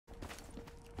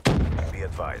Be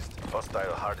advised,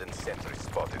 hostile hardened sentry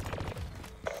spotted.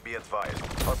 Be advised,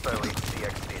 hostile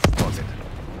HCXD spotted.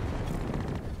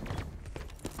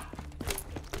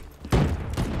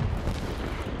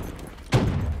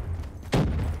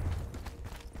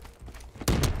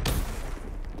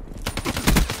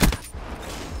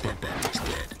 That battery's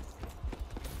dead.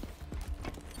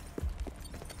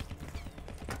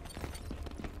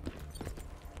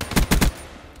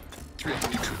 Threat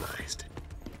neutralized.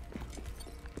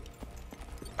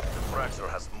 The fracture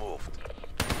has moved.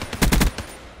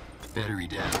 Battery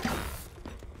down.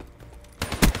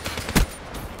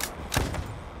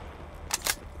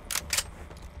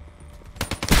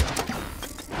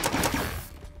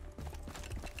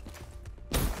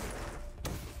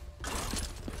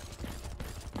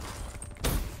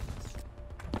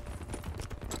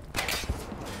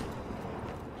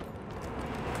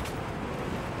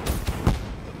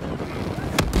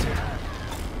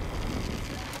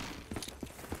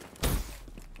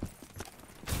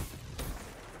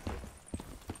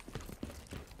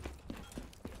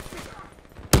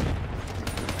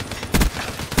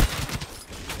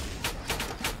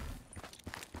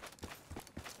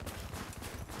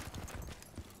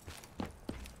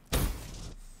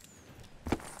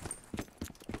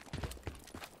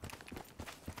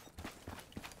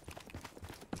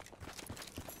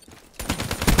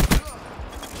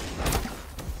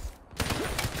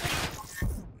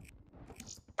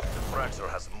 Fracture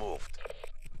has moved.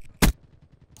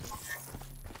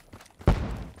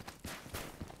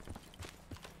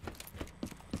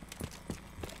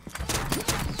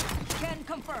 Can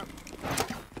confirm.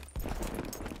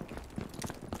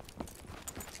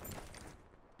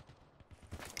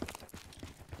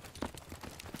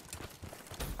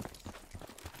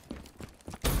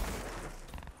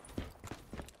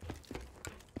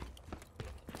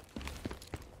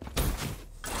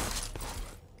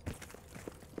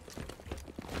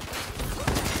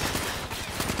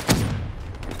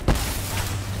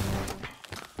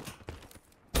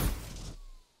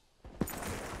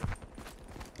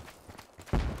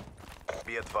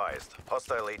 Be advised,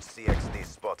 hostile HCXD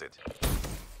spotted.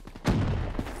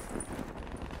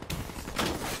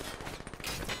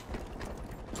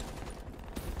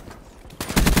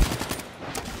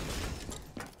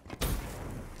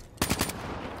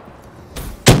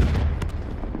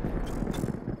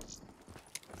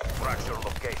 Fracture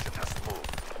location has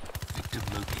moved. Victim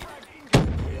located.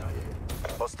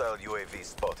 Hostile UAV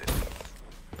spotted.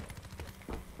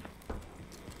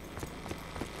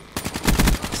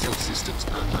 Cell systems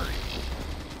online.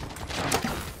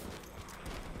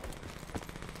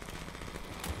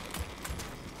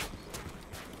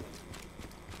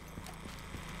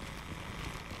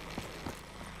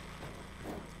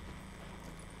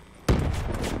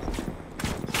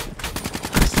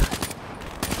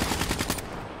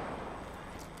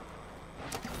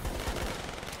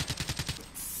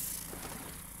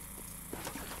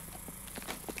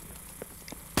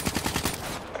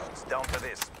 It's down to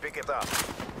this. Pick it up.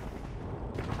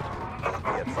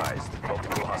 Be advised,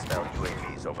 multiple hostile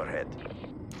UAVs overhead.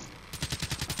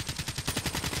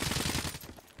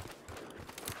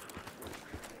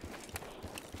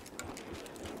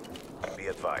 Be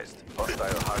advised,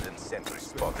 hostile hardened sentry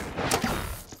spotted.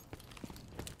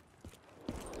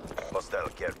 Hostile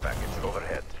care package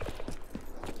overhead.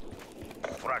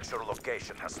 Fracture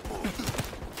location has moved.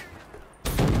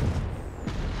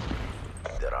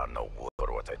 There are no wood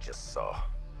for what I just saw.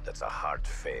 That's a hard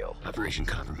fail. Operation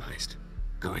compromised.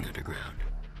 Going underground.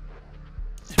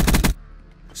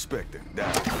 Spectre,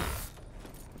 down.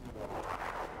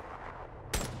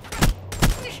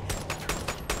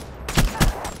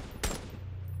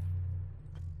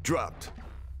 Dropped.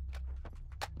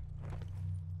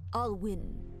 I'll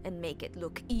win and make it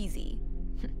look easy.